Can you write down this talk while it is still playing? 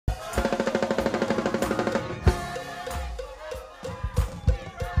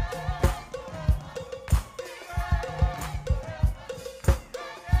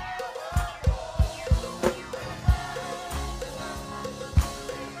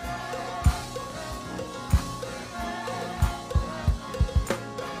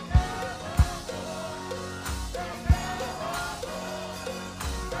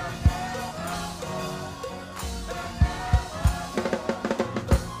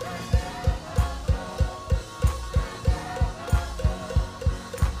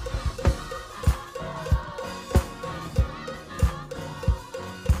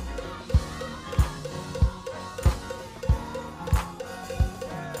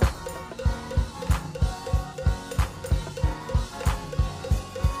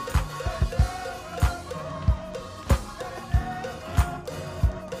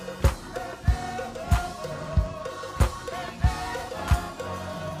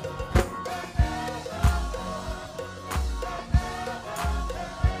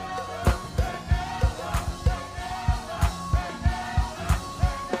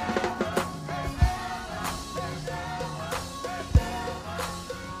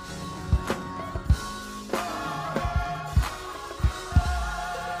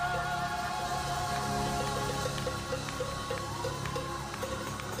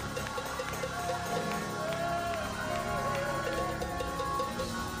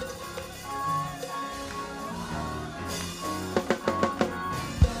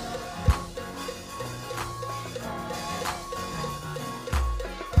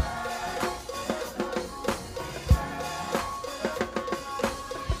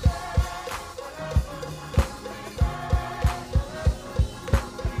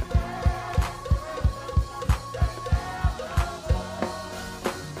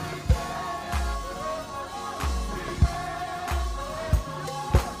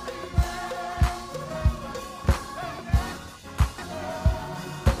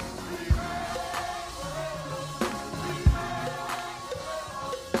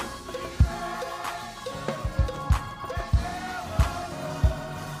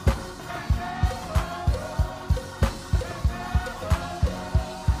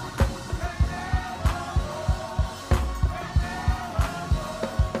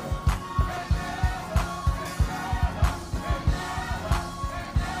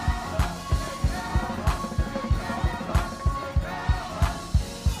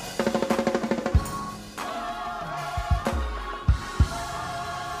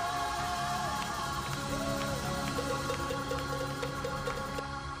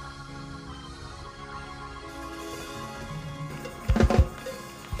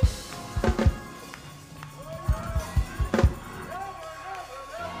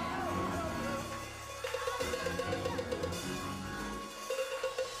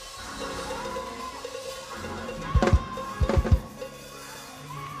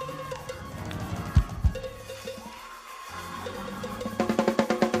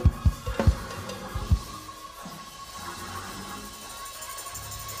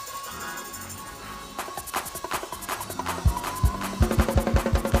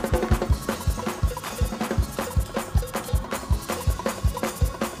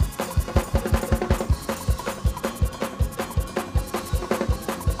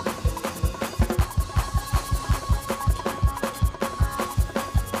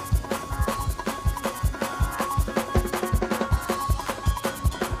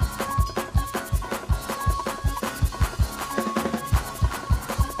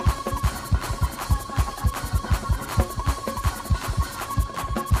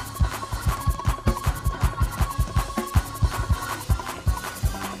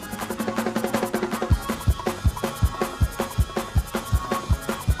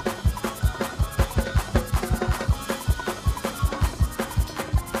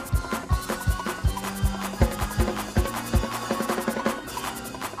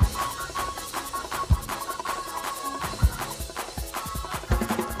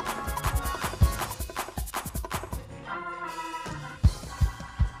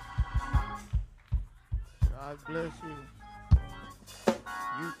bless you.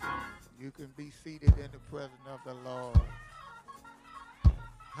 You can be seated in the presence of the Lord.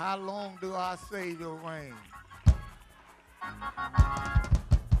 How long do our Savior reign?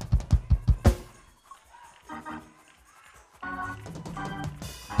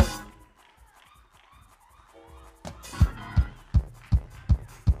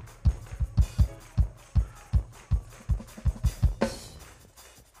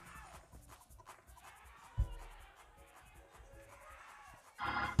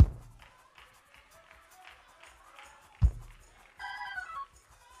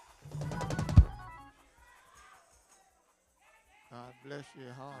 God bless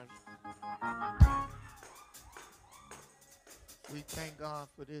your heart. We thank God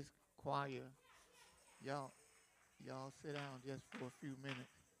for this choir. Y'all, y'all sit down just for a few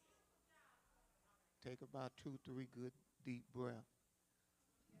minutes. Take about 2, 3 good deep breaths.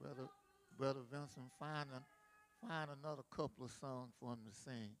 Brother Vincent, find another couple of songs for them to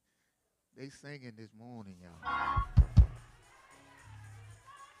sing. They singing this morning, y'all.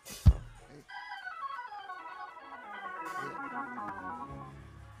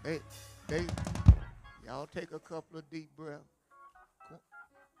 They, they, y'all take a couple of deep breaths.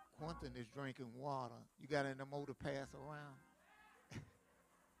 Quentin is drinking water. You got any more to pass around?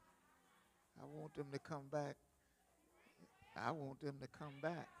 I want them to come back. I want them to come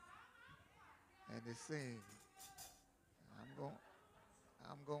back and to sing.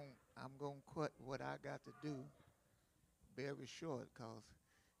 I'm going to cut what I got to do very short because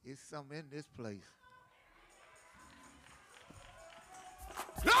it's something in this place.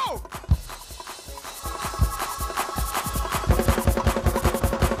 No!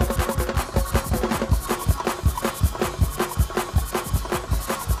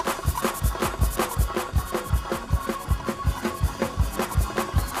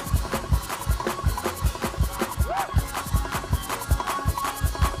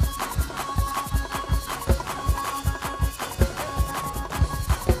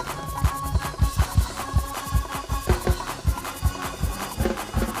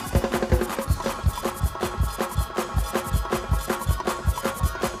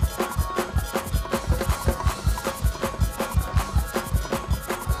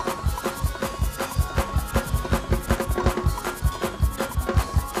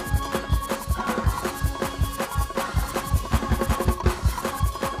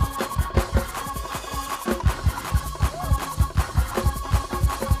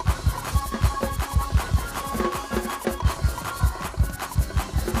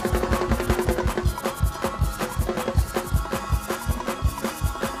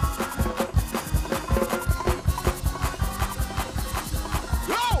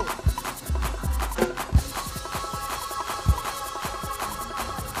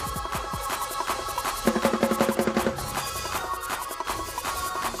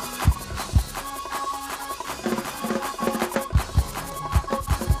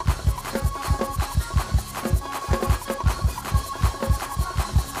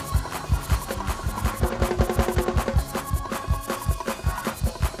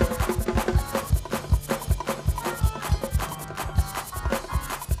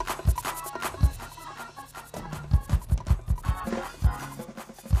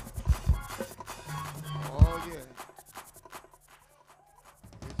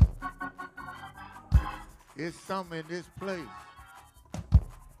 It's something in this place.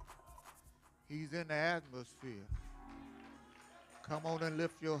 He's in the atmosphere. Come on and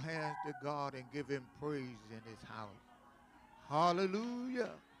lift your hands to God and give him praise in his house. Hallelujah.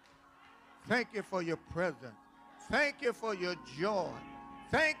 Thank you for your presence. Thank you for your joy.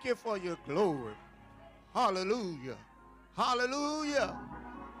 Thank you for your glory. Hallelujah. Hallelujah.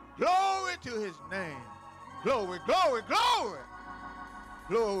 Glory to his name. Glory, glory, glory.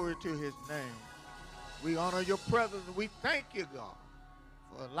 Glory to his name. We honor your presence. We thank you, God,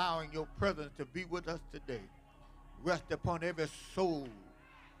 for allowing your presence to be with us today. Rest upon every soul.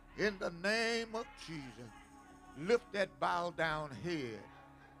 In the name of Jesus, lift that bowed down head.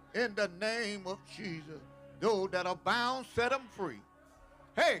 In the name of Jesus, those that are bound, set them free.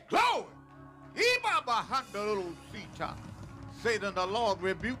 Hey, glory! Satan, the Lord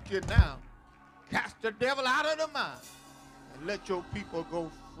rebuke you now. Cast the devil out of the mind and let your people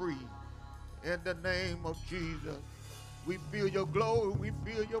go free. In the name of Jesus, we feel your glory, we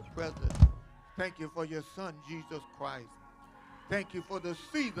feel your presence. Thank you for your son, Jesus Christ. Thank you for the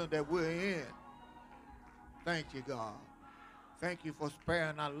season that we're in. Thank you, God. Thank you for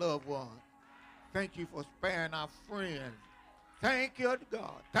sparing our loved ones. Thank you for sparing our friends. Thank you,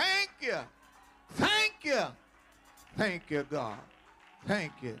 God. Thank you. Thank you. Thank you, God.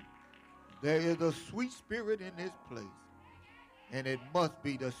 Thank you. There is a sweet spirit in this place, and it must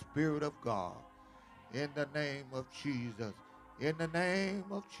be the Spirit of God. In the name of Jesus. In the name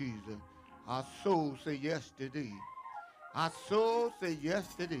of Jesus. Our soul say yes to thee. Our soul say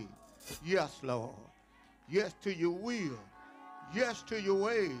yes to thee. Yes, Lord. Yes to your will. Yes to your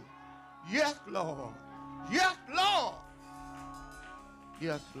way. Yes, Lord. Yes, Lord.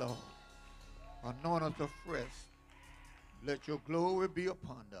 Yes, Lord. Anoint us afresh. Let your glory be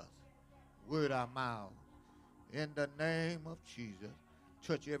upon us. Word our mouth. In the name of Jesus.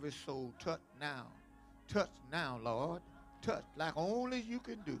 Touch every soul. Touch now. Touch now, Lord. Touch like only you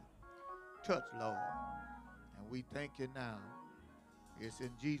can do. Touch, Lord. And we thank you now. It's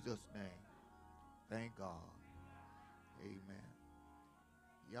in Jesus' name. Thank God. Amen.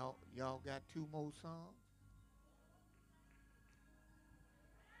 Y'all got two more songs?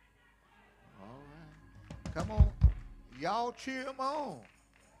 All right. Come on. Y'all cheer them on.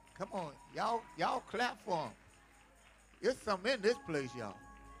 Come on. Y'all clap for them. There's something in this place, y'all.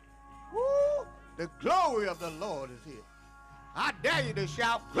 Woo! The glory of the Lord is here. I dare you to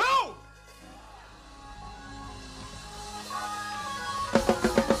shout, glory!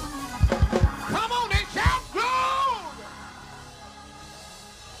 Come on and shout, glory!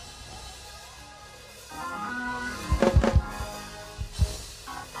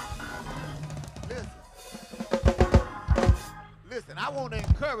 Listen, I want to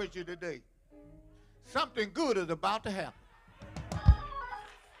encourage you today. Something good is about to happen.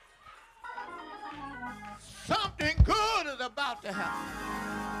 Something good is about to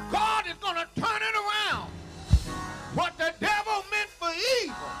happen. God is going to turn it around. What the devil meant for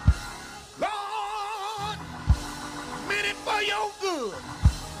evil, God meant it for your good.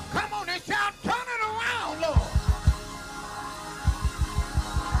 Come on and shout, turn it around, Lord.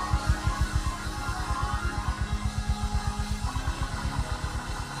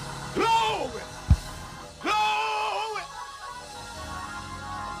 Glory. Glory.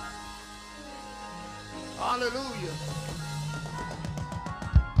 Hallelujah.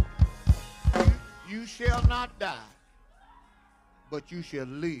 You shall not die, but you shall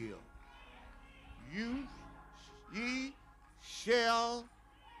live. Ye shall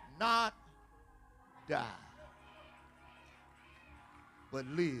not die, but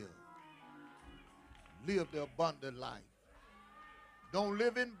live. Live the abundant life. Don't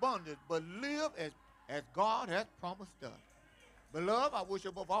live in bondage, but live as God has promised us. Beloved, I wish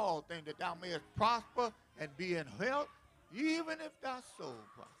above all things that thou mayest prosper and be in health, even if thy soul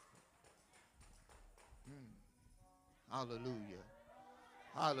prosper. Hallelujah.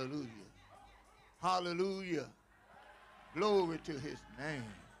 Hallelujah. Hallelujah. Glory to his name.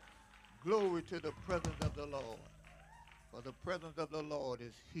 Glory to the presence of the Lord. For the presence of the Lord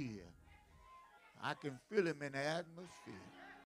is here. I can feel him in the atmosphere.